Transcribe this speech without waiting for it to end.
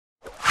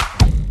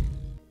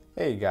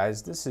Hey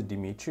guys, this is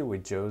Dimitri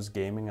with Joe's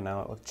Gaming and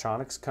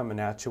Electronics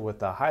coming at you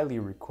with a highly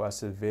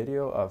requested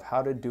video of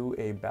how to do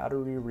a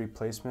battery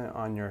replacement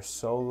on your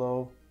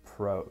Solo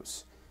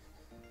Pros.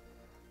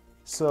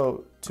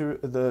 So to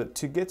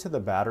get to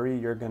the battery,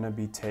 you're going to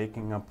be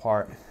taking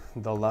apart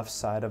the left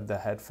side of the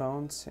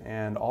headphones,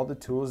 and all the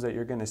tools that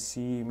you're going to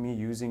see me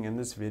using in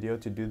this video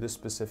to do this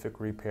specific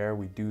repair,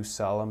 we do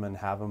sell them and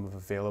have them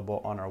available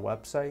on our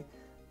website.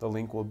 The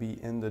link will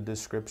be in the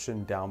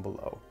description down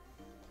below.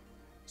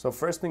 So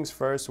first things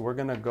first, we're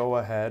gonna go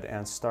ahead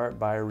and start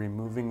by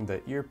removing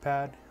the ear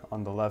pad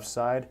on the left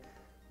side.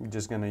 We're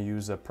just gonna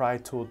use a pry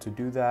tool to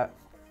do that.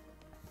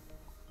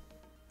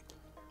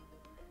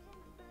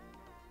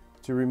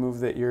 To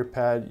remove the ear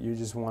pad, you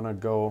just wanna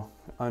go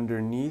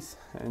underneath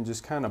and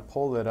just kind of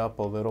pull it up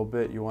a little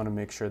bit. You wanna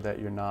make sure that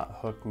you're not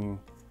hooking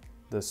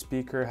the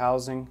speaker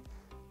housing.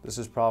 This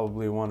is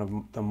probably one of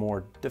the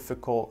more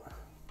difficult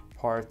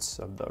parts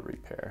of the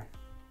repair.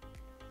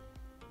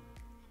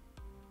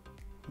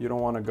 You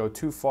don't want to go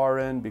too far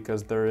in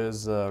because there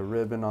is a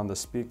ribbon on the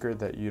speaker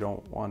that you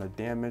don't want to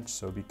damage,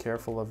 so be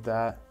careful of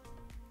that.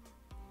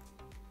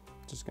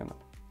 Just gonna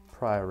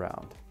pry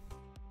around.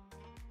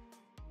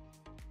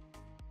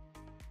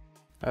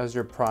 As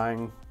you're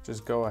prying,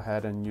 just go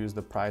ahead and use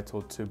the pry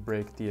tool to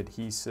break the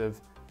adhesive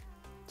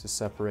to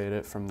separate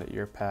it from the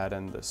ear pad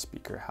and the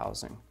speaker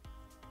housing.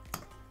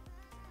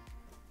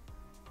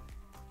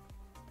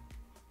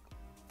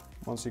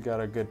 Once you got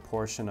a good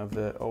portion of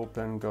it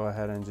open, go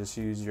ahead and just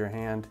use your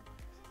hand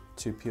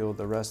to peel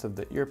the rest of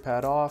the ear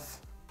pad off,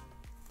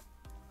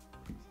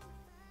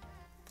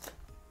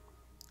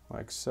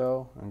 like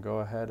so, and go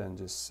ahead and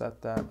just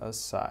set that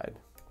aside.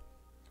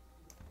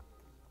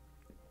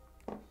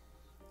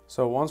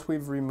 So once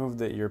we've removed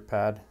the ear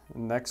pad, the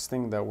next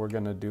thing that we're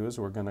going to do is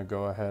we're going to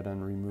go ahead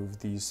and remove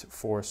these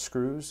 4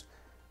 screws.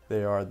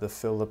 They are the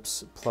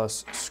Phillips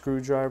Plus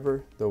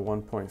screwdriver, the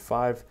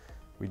 1.5.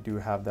 We do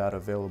have that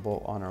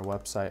available on our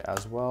website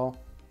as well.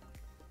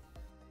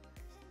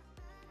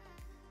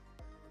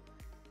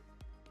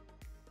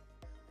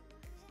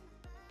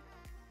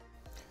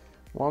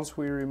 Once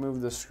we remove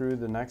the screw,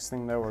 the next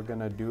thing that we're going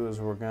to do is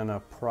we're going to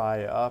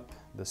pry up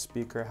the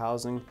speaker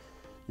housing.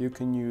 You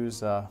can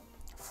use a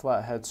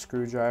flathead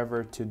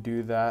screwdriver to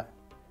do that.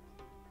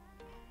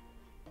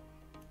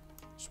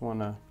 Just want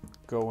to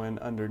go in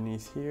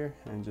underneath here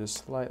and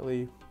just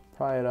slightly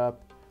pry it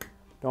up.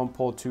 Don't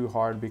pull too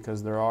hard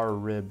because there are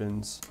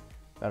ribbons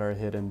that are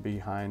hidden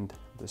behind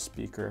the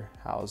speaker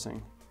housing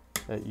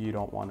that you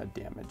don't want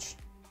to damage.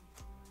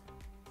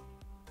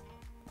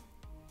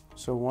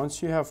 So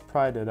once you have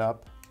pried it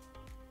up,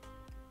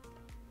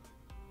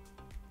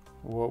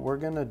 what we're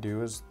going to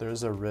do is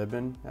there's a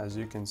ribbon, as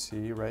you can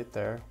see right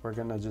there. We're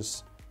going to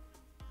just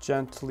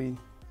gently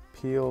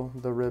peel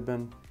the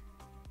ribbon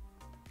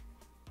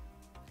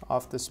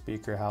off the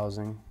speaker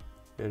housing.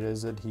 It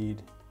is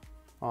adhered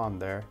on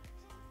there.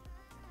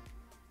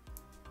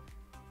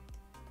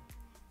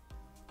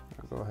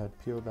 Go ahead,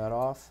 peel that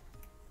off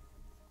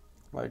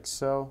like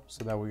so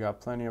that we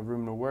got plenty of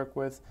room to work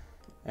with.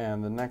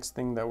 And the next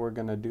thing that we're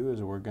going to do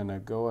is we're going to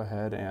go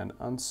ahead and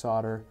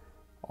unsolder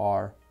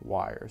our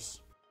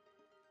wires.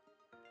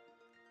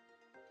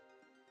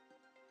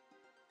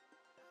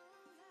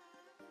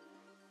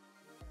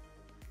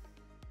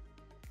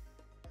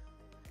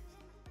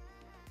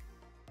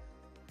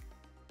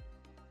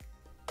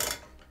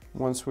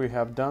 Once we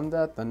have done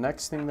that, the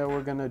next thing that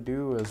we're going to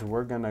do is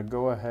we're going to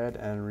go ahead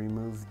and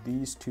remove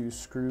these 2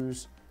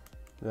 screws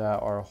that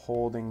are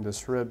holding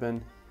this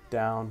ribbon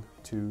down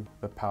to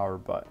the power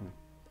button.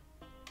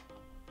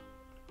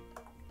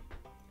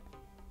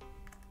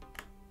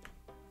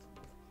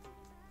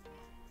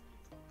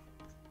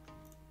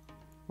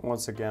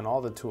 Once again,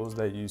 all the tools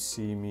that you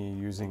see me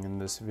using in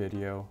this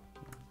video,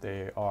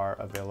 they are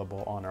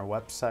available on our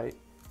website.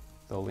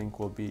 The link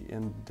will be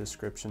in the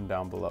description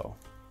down below.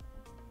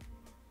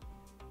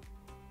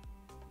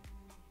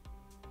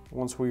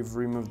 Once we've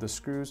removed the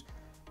screws,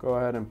 go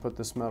ahead and put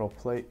this metal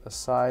plate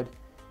aside,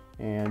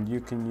 and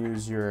you can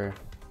use your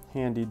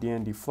handy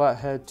dandy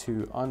flathead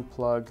to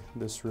unplug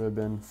this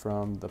ribbon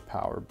from the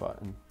power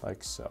button,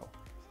 like so.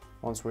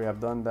 Once we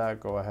have done that,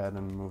 go ahead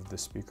and move the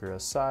speaker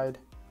aside.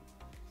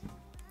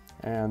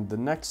 And the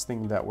next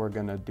thing that we're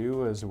going to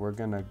do is we're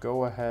going to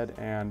go ahead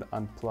and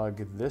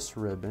unplug this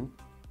ribbon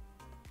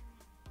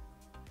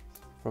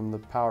from the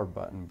power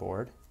button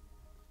board,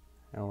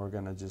 and we're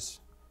going to just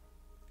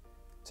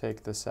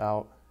take this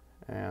out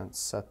and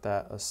set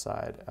that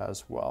aside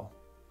as well.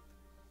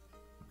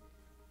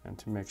 And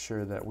to make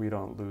sure that we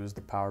don't lose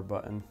the power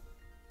button,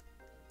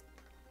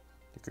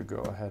 you could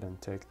go ahead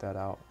and take that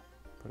out,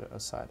 put it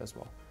aside as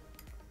well.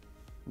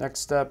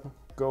 Next step,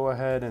 go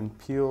ahead and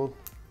peel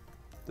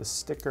the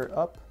sticker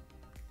up.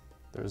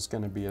 There's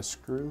going to be a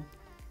screw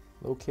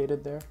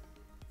located there.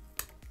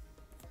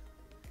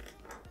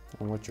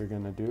 And what you're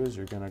going to do is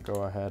you're going to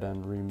go ahead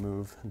and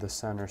remove the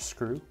center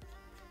screw.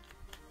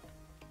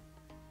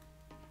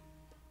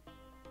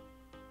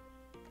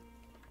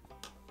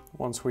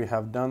 Once we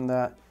have done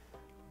that,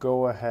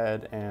 go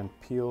ahead and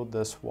peel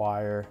this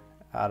wire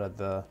out of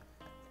the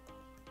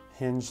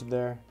hinge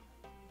there,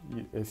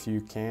 if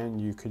you can,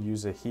 you could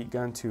use a heat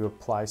gun to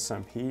apply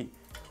some heat.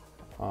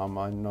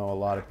 I know a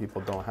lot of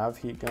people don't have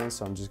heat guns,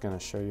 so I'm just going to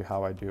show you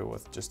how I do it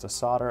with just a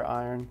solder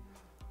iron.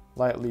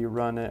 Lightly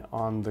run it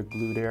on the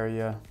glued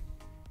area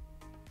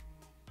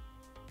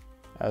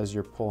as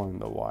you're pulling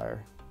the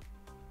wire.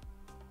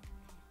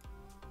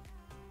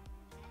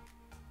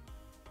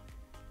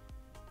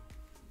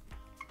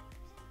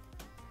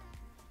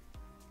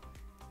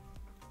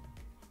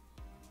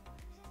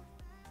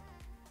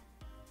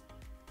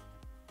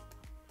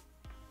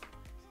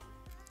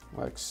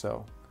 Like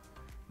so.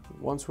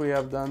 Once we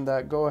have done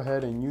that, go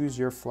ahead and use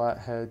your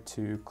flathead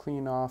to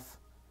clean off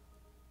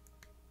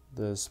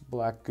this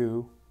black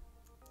goo.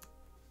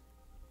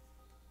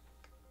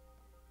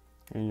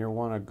 And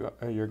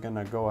you're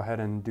gonna go ahead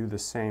and do the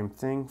same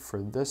thing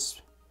for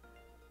this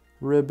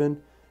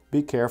ribbon.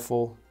 Be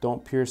careful,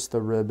 don't pierce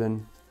the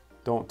ribbon,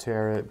 don't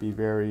tear it, be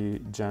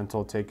very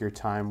gentle, take your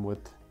time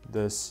with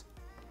this,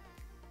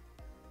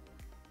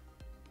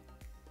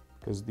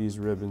 because these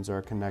ribbons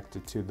are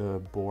connected to the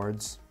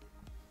boards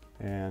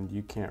and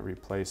you can't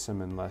replace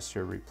them unless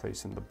you're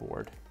replacing the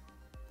board.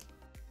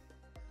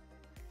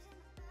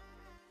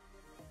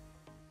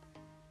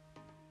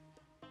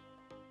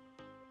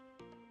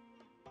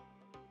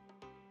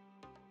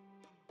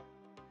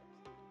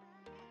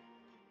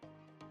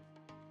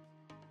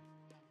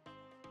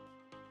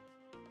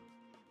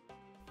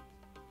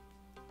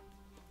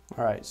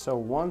 All right, so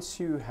once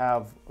you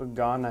have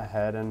gone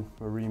ahead and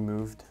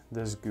removed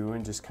this goo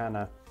and just kind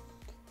of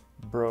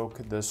broke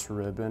this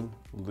ribbon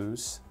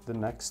loose, the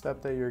next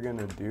step that you're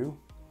gonna do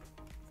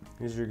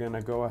is you're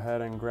gonna go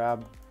ahead and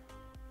grab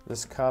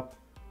this cup,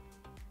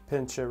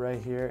 pinch it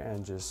right here,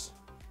 and just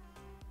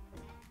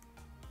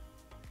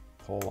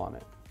pull on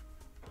it.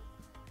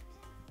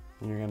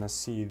 And you're gonna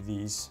see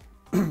these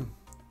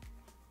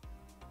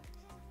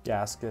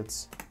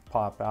gaskets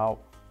pop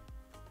out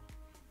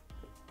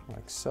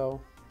like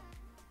so.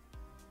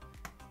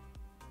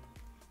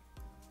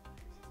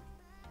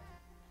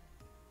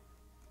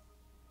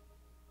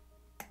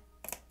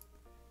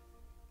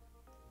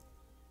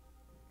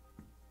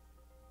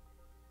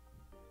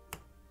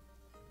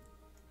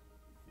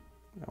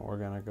 And we're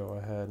going to go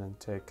ahead and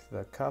take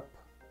the cup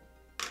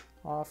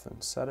off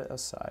and set it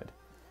aside.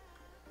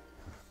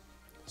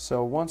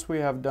 So once we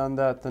have done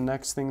that, the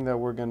next thing that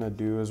we're going to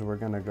do is we're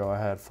going to go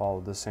ahead,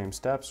 follow the same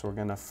steps. We're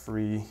going to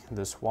free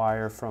this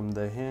wire from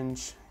the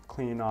hinge,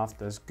 clean off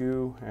this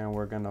goo, and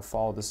we're going to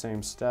follow the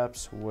same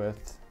steps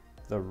with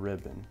the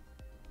ribbon.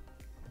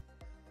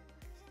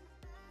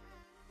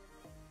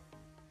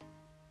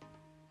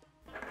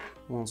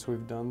 Once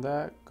we've done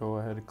that, go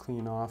ahead and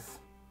clean off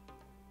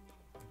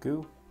the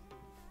goo.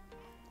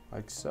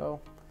 Like so.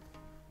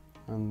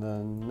 And the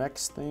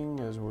next thing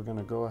is we're going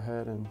to go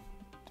ahead and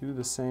do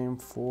the same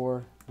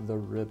for the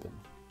ribbon.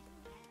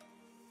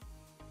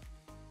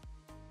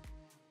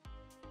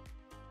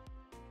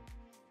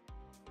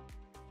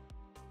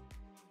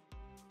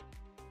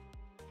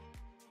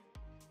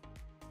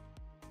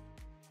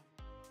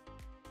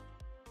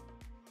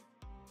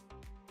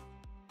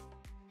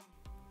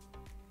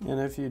 And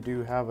if you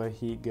do have a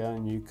heat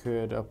gun, you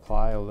could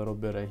apply a little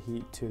bit of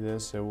heat to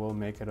this. It will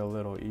make it a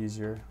little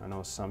easier. I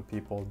know some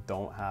people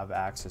don't have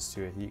access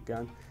to a heat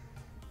gun,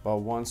 but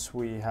once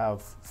we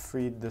have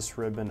freed this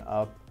ribbon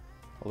up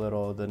a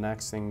little, the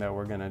next thing that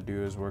we're gonna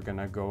do is we're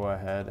gonna go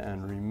ahead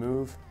and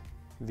remove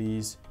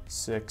these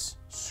 6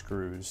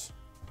 screws.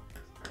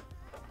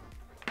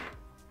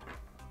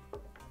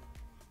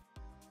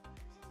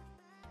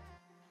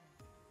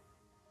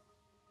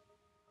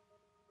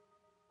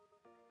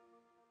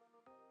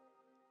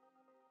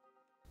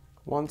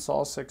 Once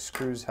all 6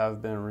 screws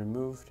have been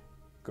removed,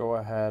 go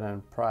ahead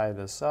and pry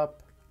this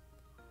up.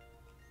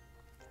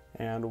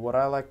 And what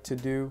I like to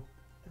do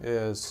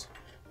is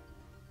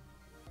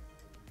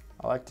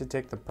I like to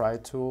take the pry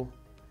tool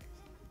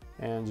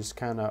and just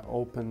kind of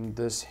open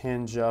this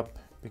hinge up,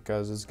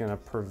 because it's going to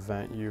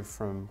prevent you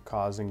from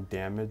causing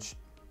damage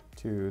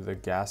to the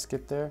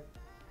gasket there.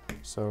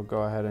 So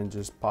go ahead and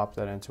just pop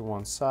that into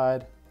one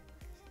side.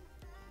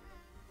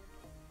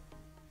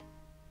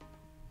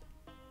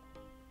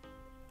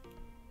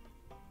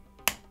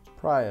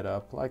 Pry it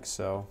up like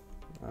so,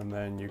 and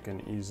then you can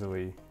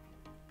easily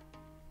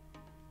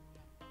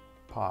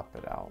pop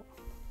it out.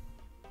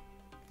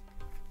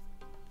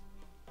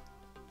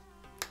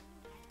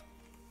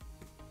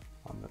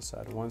 On this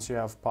side. Once you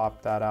have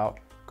popped that out,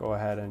 go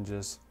ahead and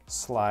just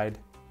slide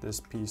this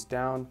piece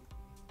down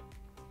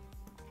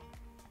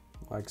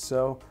like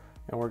so,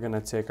 and we're going to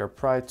take our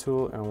pry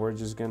tool and we're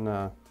just going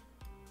to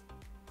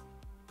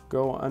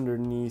go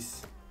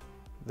underneath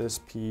this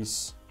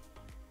piece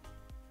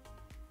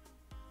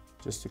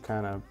just to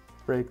kind of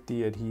break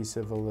the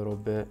adhesive a little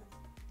bit.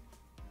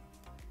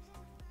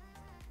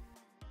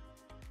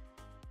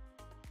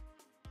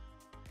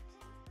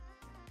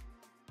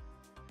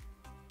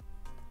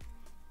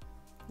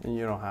 And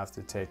you don't have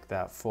to take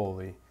that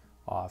fully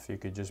off. You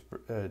could just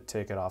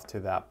take it off to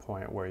that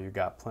point where you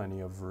got plenty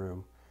of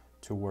room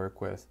to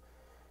work with.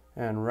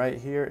 And right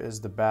here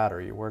is the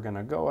battery. We're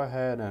gonna go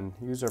ahead and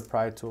use our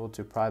pry tool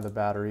to pry the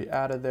battery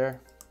out of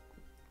there.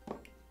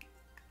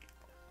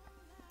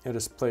 It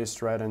is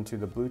placed right into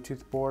the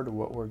Bluetooth board.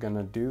 What we're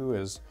gonna do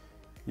is,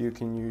 you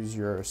can use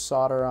your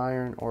solder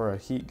iron or a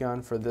heat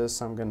gun for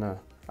this.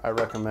 I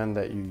recommend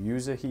that you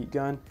use a heat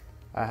gun.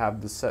 I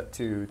have this set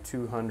to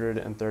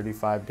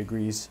 235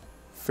 degrees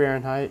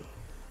Fahrenheit.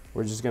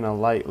 We're just gonna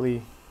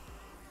lightly,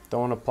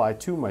 don't apply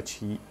too much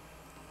heat,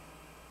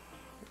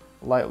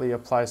 lightly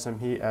apply some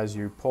heat as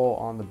you pull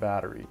on the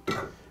battery.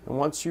 And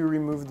once you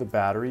remove the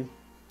battery,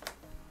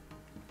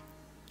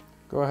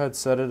 go ahead,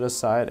 set it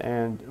aside,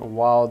 and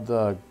while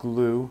the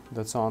glue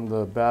that's on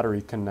the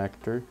battery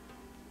connector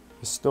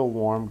is still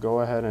warm, go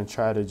ahead and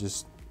try to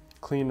just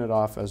clean it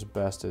off as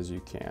best as you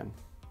can.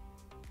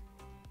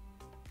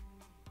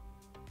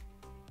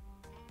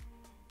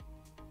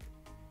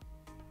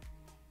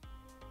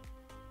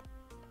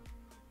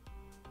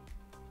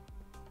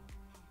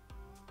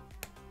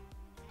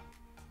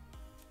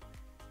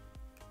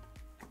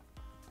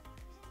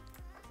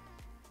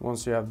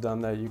 Once you have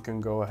done that, you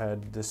can go ahead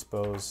and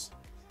dispose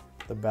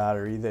the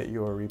battery that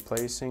you are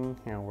replacing,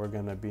 and we're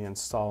going to be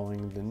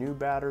installing the new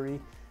battery.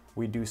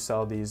 We do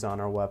sell these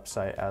on our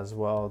website as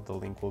well. The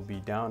link will be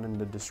down in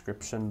the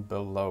description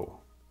below.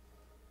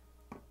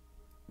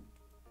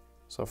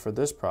 So for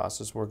this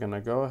process, we're going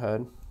to go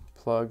ahead,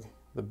 plug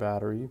the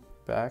battery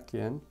back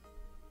in.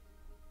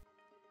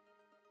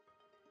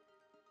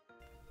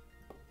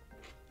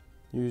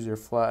 Use your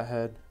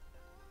flathead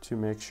to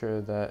make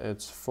sure that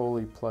it's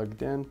fully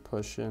plugged in.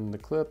 Push in the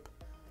clip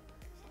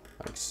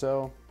like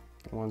so.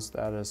 Once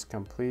that is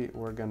complete,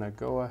 we're going to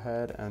go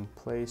ahead and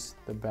place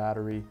the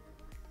battery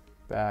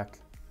back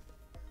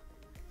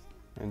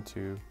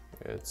into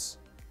its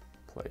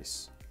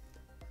place.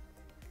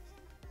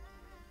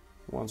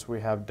 Once we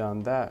have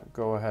done that,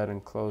 go ahead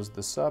and close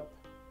this up.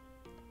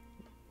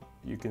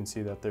 You can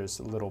see that there's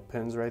little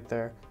pins right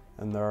there,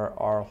 and there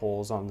are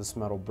holes on this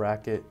metal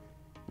bracket.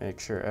 Make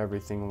sure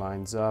everything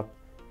lines up.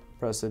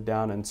 Press it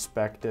down,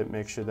 inspect it,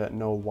 make sure that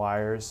no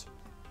wires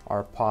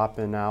are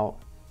popping out.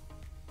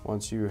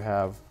 Once you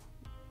have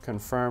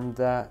confirmed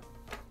that,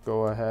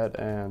 go ahead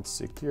and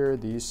secure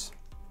these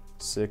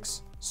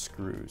 6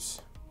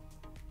 screws.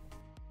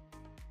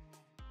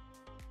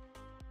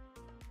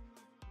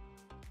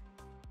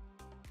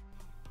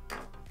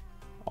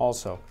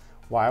 Also,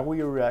 why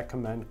we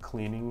recommend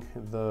cleaning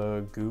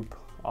the goop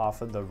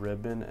off of the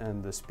ribbon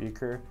and the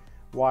speaker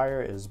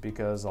wire is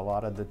because a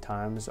lot of the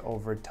times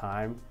over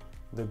time,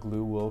 the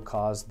glue will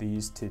cause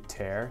these to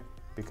tear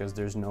because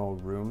there's no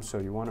room. So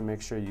you want to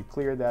make sure you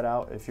clear that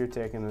out. If you're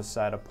taking this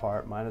side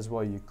apart, might as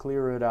well you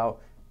clear it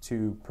out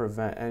to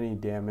prevent any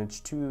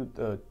damage to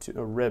the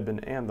ribbon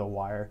and the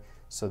wire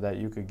so that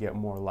you could get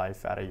more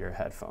life out of your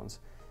headphones.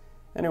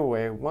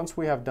 Anyway, once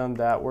we have done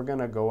that, we're going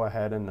to go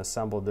ahead and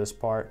assemble this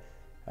part.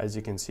 As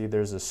you can see,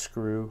 there's a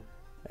screw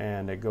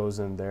and it goes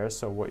in there.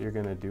 So what you're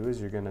going to do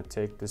is you're going to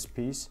take this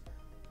piece,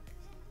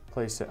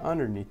 place it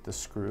underneath the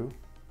screw,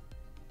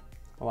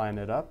 line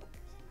it up,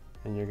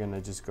 and you're going to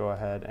just go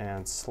ahead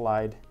and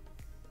slide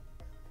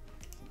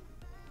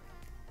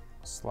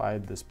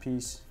this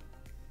piece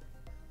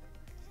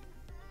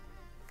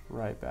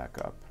right back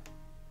up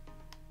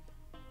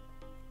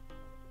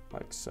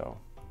like so.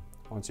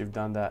 Once you've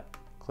done that,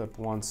 clip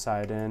one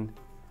side in,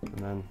 and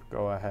then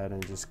go ahead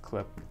and just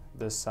clip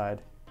this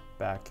side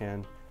back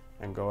in,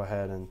 and go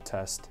ahead and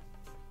test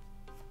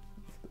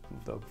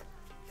the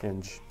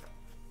hinge,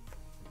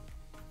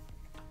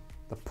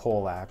 the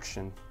pull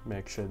action.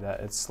 Make sure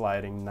that it's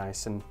sliding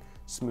nice and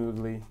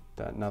smoothly,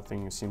 that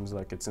nothing seems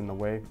like it's in the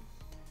way.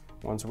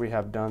 Once we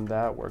have done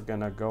that, we're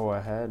gonna go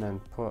ahead and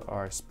put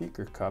our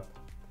speaker cup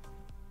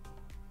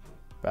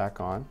back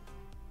on.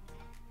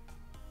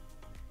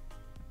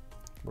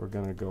 We're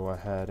gonna go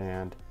ahead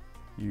and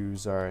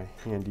use our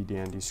handy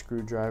dandy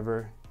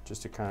screwdriver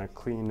just to kind of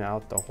clean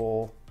out the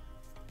hole.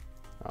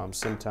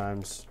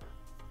 Sometimes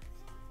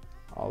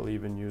I'll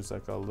even use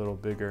like a little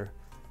bigger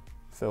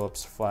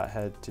Phillips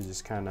flathead to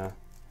just kind of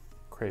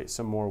create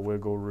some more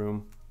wiggle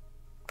room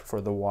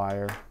for the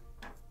wire.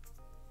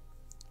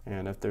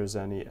 And if there's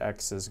any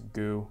excess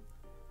goo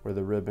where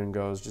the ribbon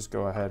goes, just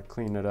go ahead,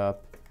 clean it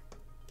up.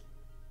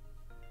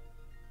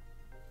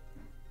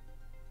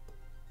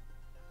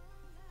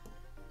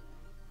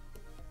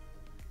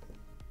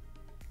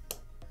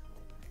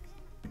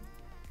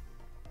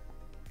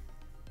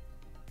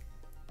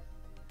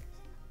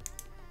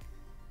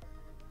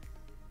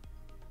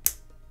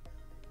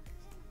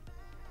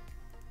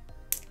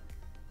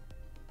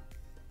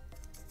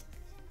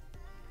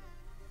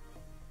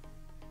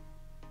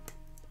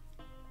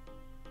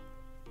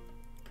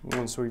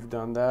 Once we've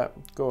done that,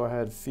 go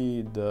ahead,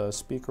 feed the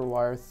speaker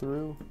wire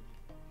through,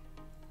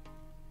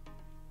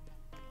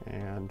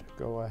 and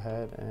go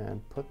ahead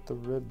and put the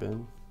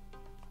ribbon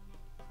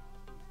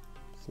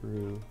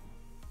through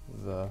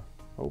the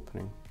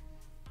opening.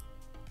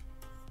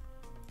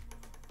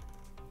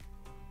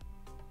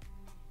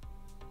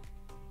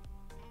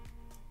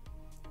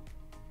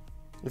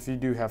 If you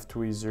do have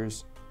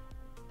tweezers,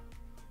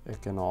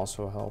 it can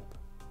also help.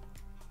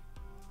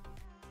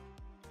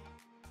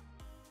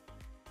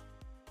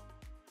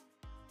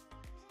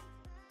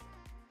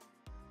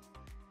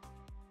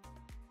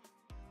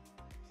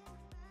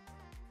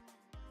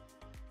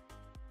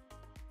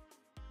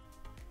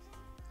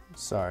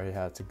 Sorry, I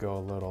had to go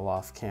a little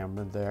off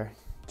camera there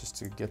just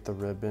to get the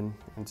ribbon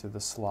into the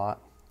slot.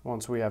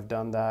 Once we have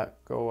done that,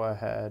 go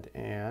ahead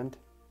and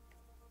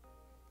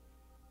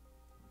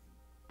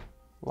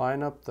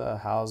line up the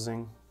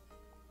housing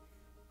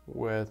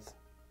with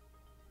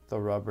the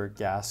rubber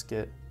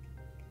gasket.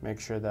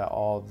 Make sure that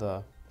all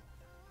the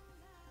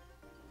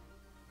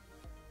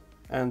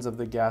ends of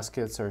the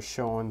gaskets are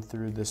showing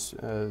through this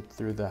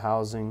through the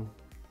housing,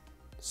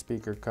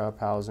 speaker cup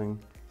housing.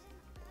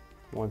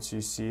 Once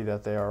you see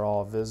that they are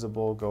all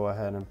visible, go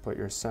ahead and put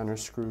your center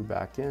screw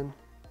back in.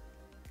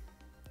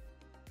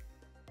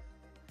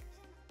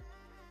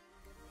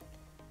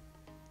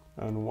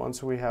 And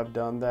once we have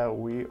done that,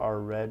 we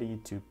are ready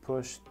to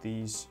push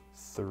these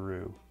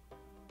through.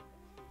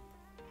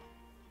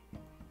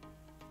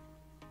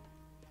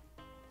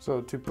 So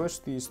to push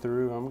these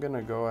through, I'm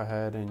gonna go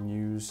ahead and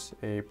use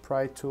a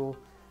pry tool.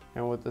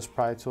 And with this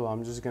pry tool,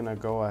 I'm just gonna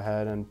go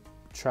ahead and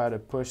try to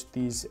push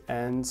these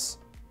ends.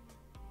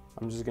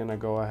 I'm just gonna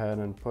go ahead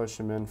and push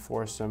them in,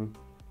 force them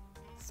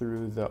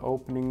through the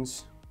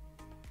openings.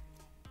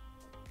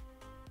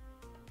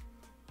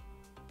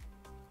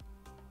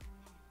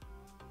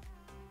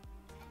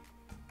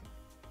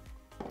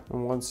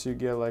 And once you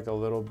get like a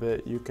little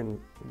bit, you can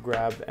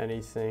grab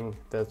anything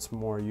that's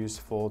more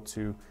useful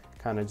to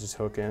kind of just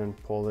hook in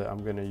and pull it.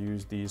 I'm gonna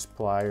use these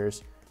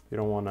pliers. You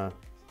don't wanna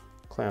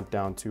clamp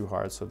down too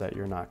hard so that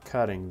you're not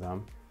cutting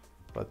them.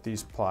 But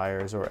these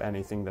pliers or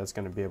anything that's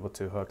gonna be able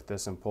to hook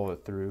this and pull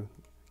it through,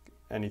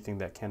 anything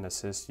that can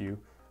assist you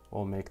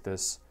will make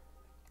this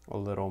a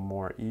little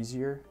more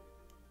easier.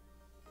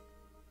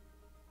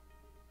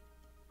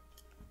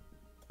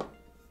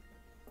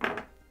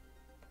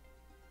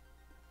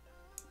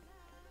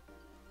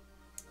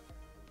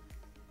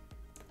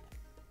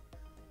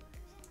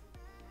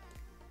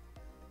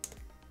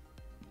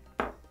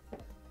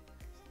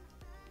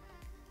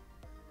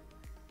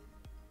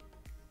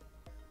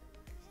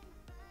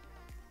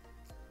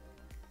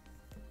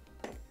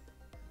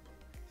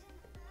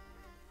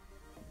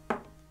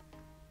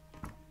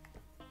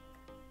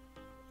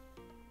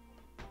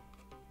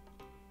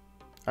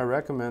 I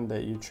recommend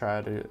that you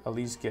try to at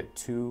least get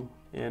 2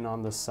 in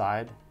on the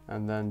side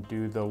and then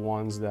do the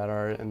ones that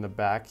are in the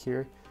back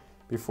here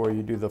before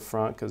you do the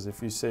front, because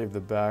if you save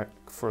the back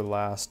for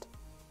last,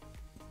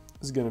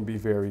 it's going to be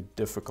very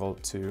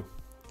difficult to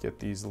get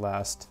these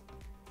last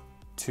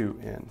 2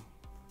 in.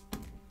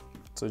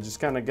 So just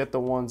kind of get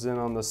the ones in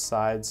on the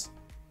sides,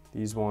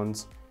 these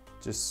ones,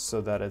 just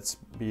so that it's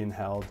being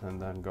held, and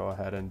then go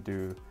ahead and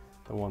do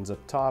the ones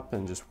up top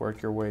and just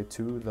work your way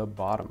to the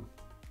bottom.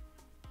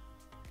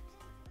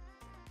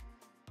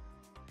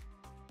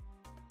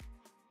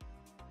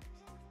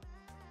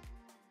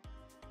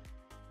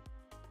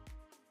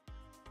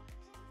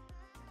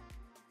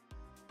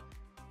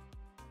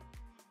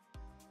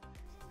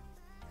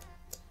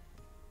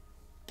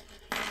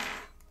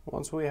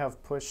 Once we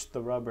have pushed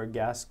the rubber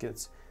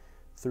gaskets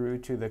through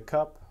to the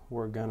cup,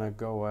 we're gonna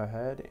go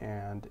ahead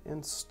and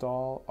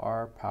install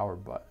our power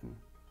button.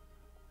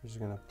 We're just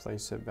gonna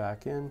place it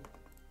back in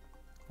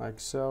like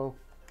so.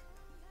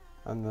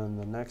 And then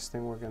the next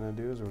thing we're gonna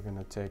do is we're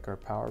gonna take our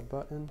power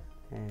button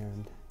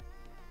and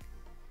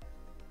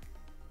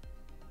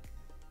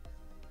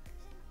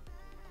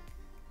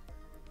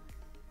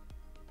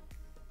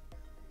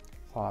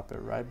pop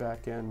it right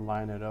back in,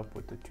 line it up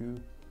with the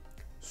 2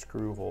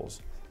 screw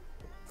holes.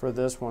 For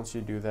this, once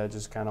you do that,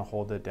 just kind of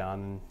hold it down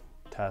and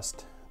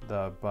test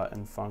the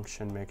button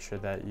function. Make sure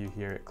that you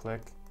hear it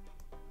click.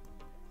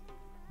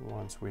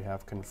 Once we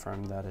have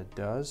confirmed that it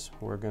does,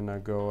 we're gonna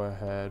go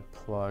ahead,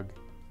 plug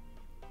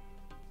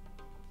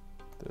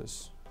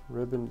this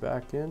ribbon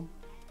back in.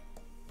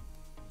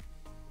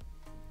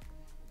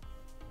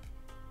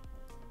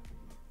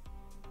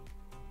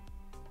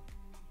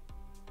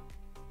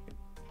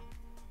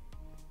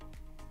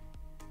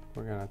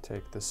 We're gonna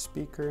take the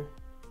speaker,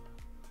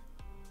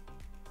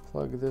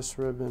 plug this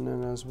ribbon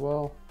in as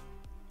well.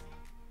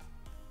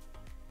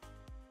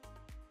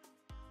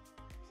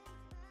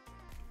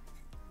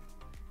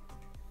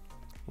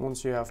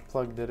 Once you have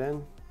plugged it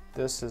in,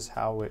 this is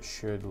how it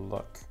should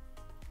look.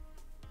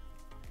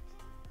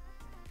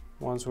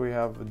 Once we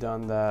have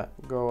done that,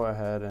 go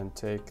ahead and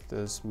take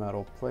this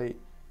metal plate,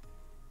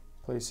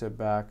 place it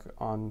back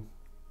on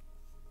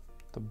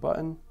the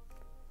button,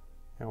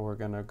 and we're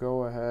gonna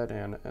go ahead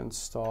and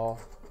install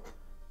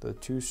the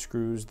 2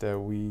 screws that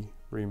we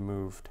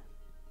removed.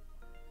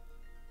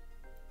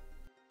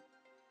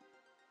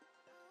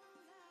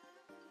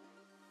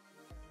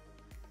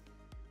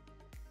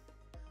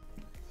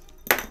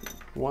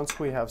 Once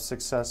we have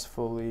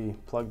successfully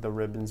plugged the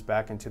ribbons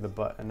back into the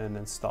button and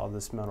installed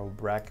this metal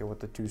bracket with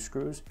the 2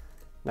 screws,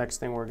 next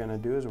thing we're going to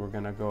do is we're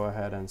going to go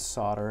ahead and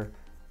solder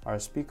our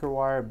speaker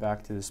wire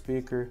back to the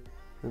speaker.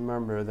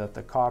 Remember that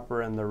the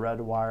copper and the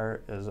red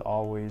wire is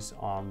always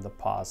on the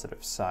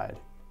positive side.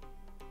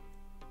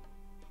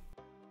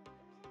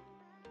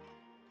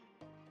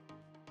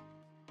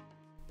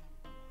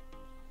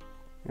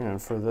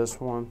 And for this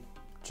one,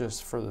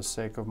 just for the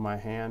sake of my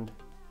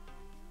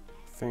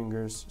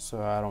fingers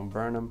so I don't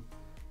burn them,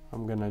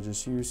 I'm gonna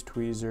just use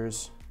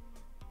tweezers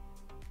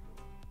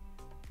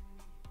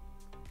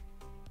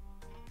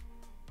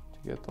to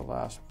get the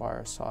last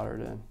wire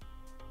soldered in.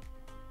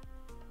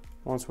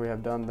 Once we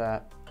have done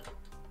that,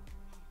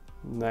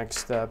 next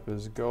step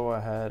is go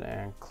ahead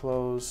and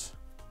close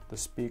the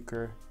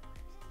speaker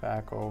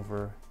back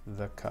over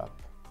the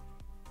cup.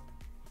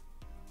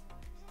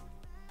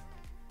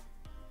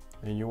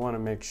 And you want to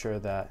make sure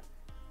that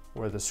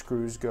where the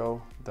screws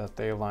go, that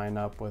they line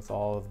up with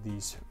all of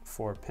these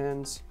 4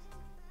 pins.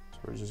 So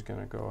we're just going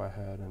to go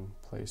ahead and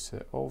place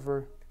it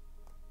over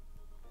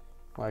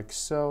like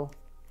so.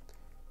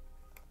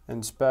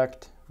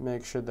 Inspect,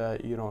 make sure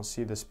that you don't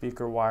see the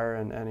speaker wire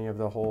in any of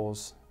the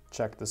holes.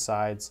 Check the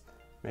sides,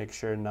 make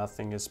sure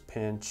nothing is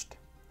pinched.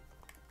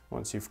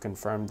 Once you've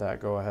confirmed that,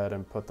 go ahead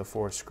and put the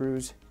 4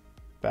 screws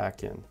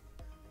back in.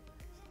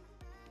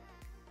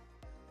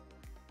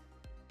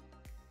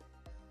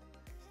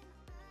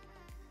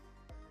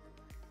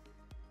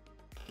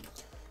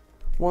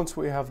 Once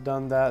we have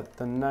done that,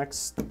 the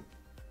next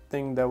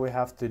thing that we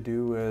have to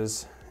do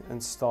is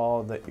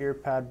install the ear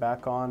pad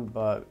back on,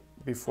 but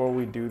before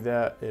we do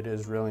that, it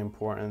is really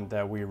important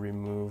that we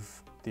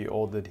remove the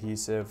old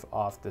adhesive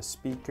off the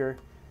speaker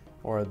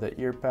or the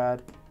ear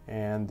pad,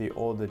 and the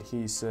old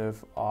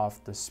adhesive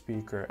off the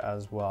speaker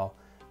as well.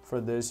 For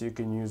this, you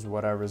can use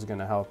whatever is going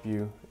to help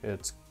you.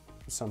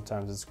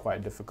 Sometimes it's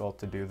quite difficult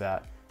to do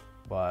that,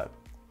 but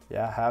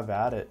yeah, have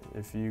at it.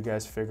 If you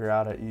guys figure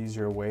out an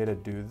easier way to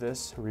do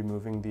this,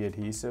 removing the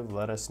adhesive,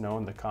 let us know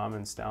in the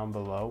comments down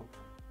below.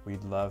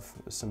 We'd love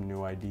some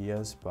new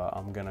ideas, but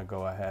I'm gonna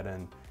go ahead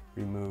and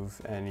remove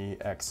any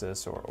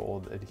excess or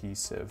old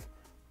adhesive.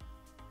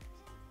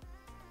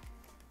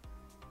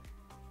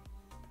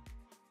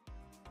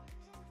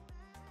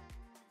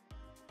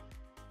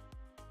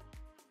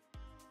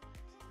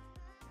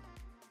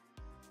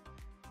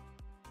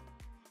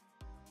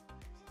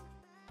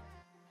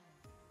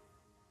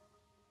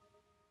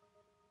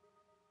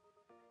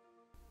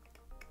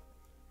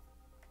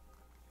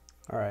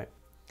 All right,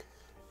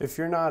 if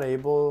you're not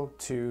able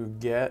to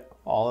get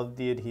all of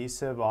the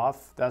adhesive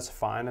off, that's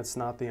fine. It's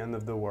not the end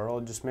of the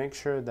world. Just make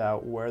sure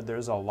that where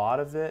there's a lot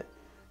of it,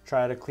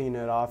 try to clean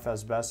it off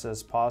as best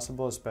as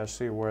possible,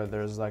 especially where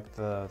there's like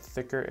the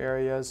thicker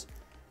areas.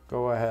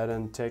 Go ahead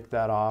and take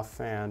that off,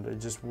 and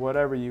just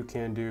whatever you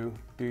can do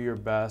your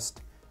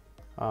best.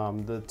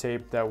 The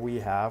tape that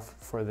we have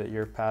for the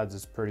ear pads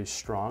is pretty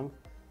strong,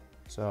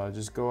 so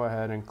just go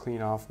ahead and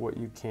clean off what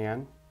you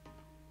can.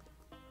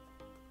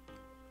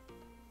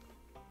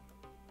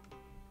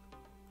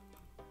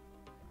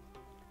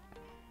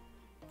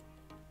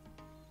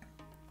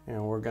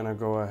 And we're gonna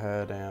go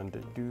ahead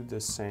and do the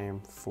same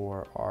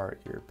for our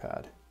ear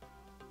pad.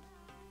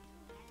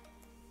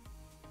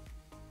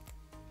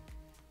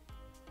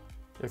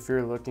 If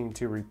you're looking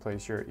to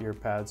replace your ear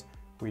pads,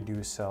 we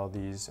do sell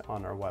these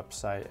on our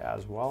website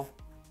as well.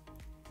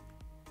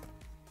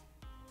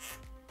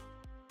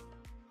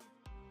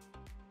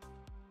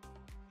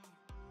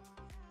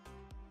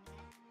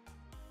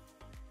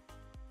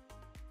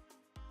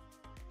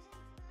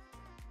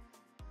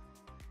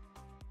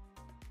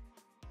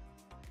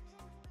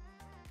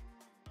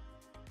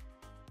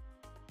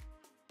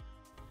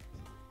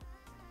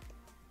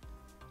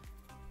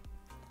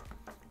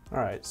 All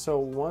right, so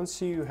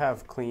once you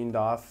have cleaned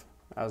off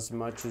as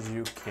much as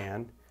you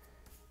can,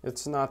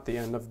 it's not the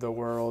end of the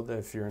world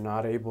if you're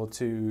not able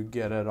to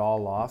get it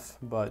all off,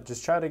 but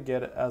just try to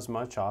get as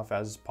much off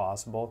as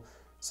possible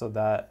so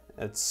that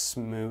it's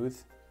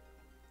smooth.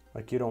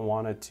 Like, you don't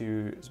want it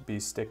to be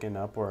sticking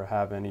up or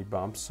have any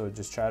bumps, so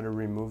just try to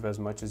remove as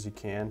much as you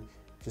can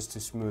just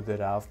to smooth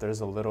it out. If there's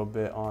a little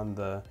bit on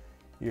the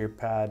ear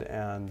pad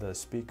and the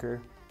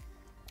speaker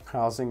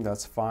housing,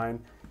 that's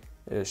fine.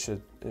 It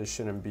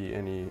shouldn't be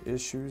any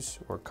issues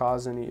or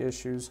cause any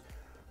issues.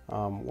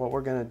 What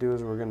we're gonna do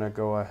is we're gonna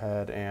go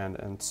ahead and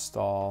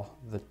install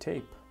the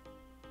tape.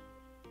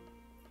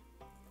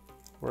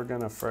 We're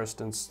gonna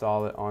first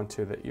install it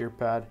onto the ear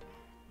pad.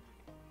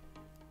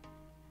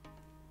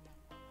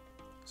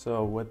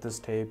 So with this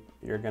tape,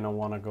 you're gonna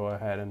wanna go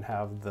ahead and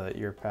have the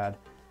ear pad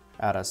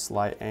at a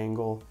slight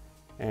angle,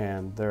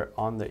 and there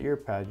on the ear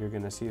pad, you're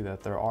gonna see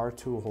that there are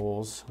 2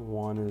 holes.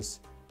 One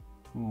is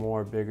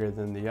more bigger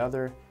than the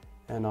other.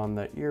 And on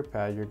the ear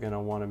pad, you're gonna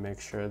wanna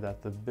make sure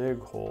that the big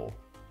hole,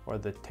 or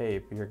the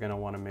tape, you're gonna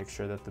wanna make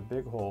sure that the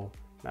big hole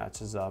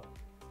matches up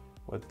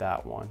with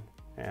that one,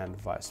 and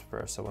vice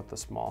versa with the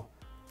small.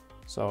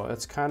 So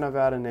it's kind of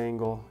at an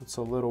angle. It's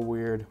a little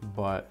weird,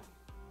 but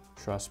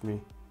trust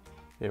me,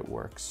 it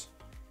works.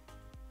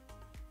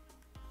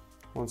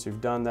 Once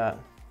you've done that,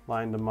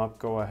 lined them up,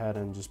 go ahead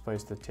and just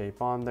place the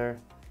tape on there.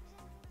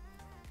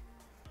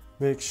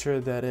 Make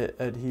sure that it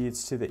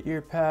adheres to the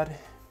ear pad,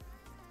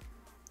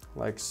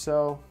 like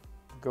so.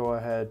 Go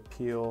ahead,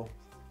 peel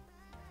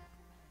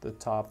the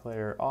top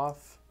layer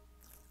off.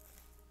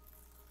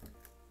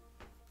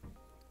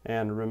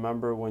 And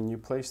remember, when you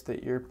place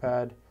the ear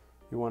pad,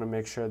 you want to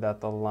make sure that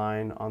the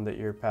line on the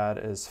ear pad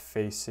is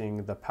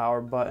facing the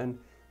power button,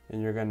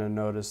 and you're going to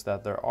notice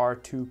that there are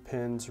 2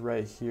 pins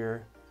right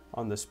here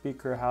On the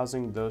speaker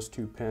housing, those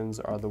two pins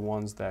are the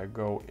ones that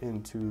go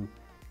into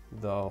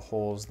the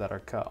holes that are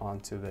cut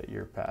onto the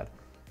ear pad.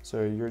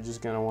 So you're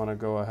just going to want to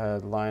go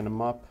ahead, line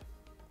them up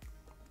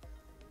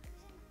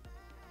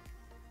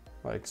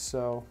like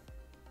so.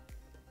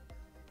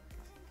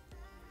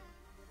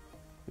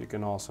 You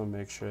can also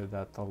make sure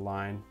that the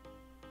line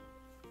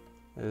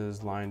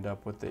is lined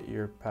up with the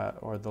ear pad,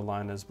 or the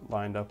line is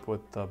lined up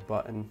with the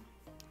button,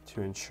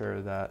 to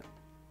ensure that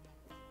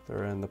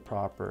they're in the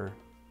proper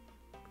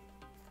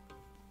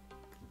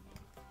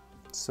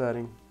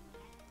setting.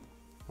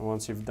 And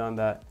once you've done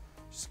that,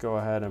 just go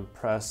ahead and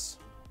press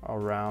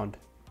around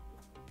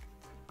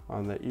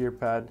on the ear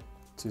pad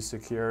to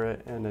secure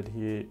it and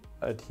adhere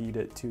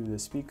it to the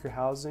speaker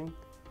housing.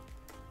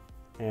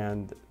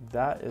 And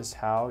that is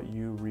how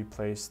you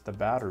replace the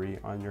battery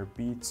on your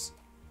Beats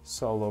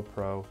Solo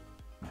Pro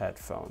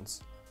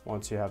headphones.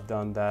 Once you have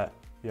done that,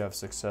 you have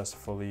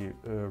successfully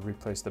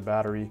replaced the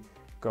battery.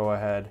 Go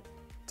ahead,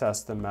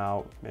 test them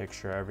out, make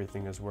sure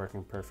everything is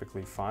working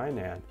perfectly fine,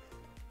 and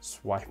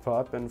swipe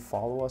up and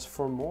follow us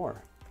for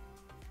more.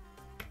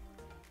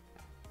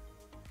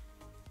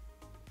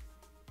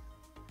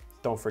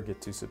 Don't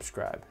forget to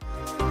subscribe.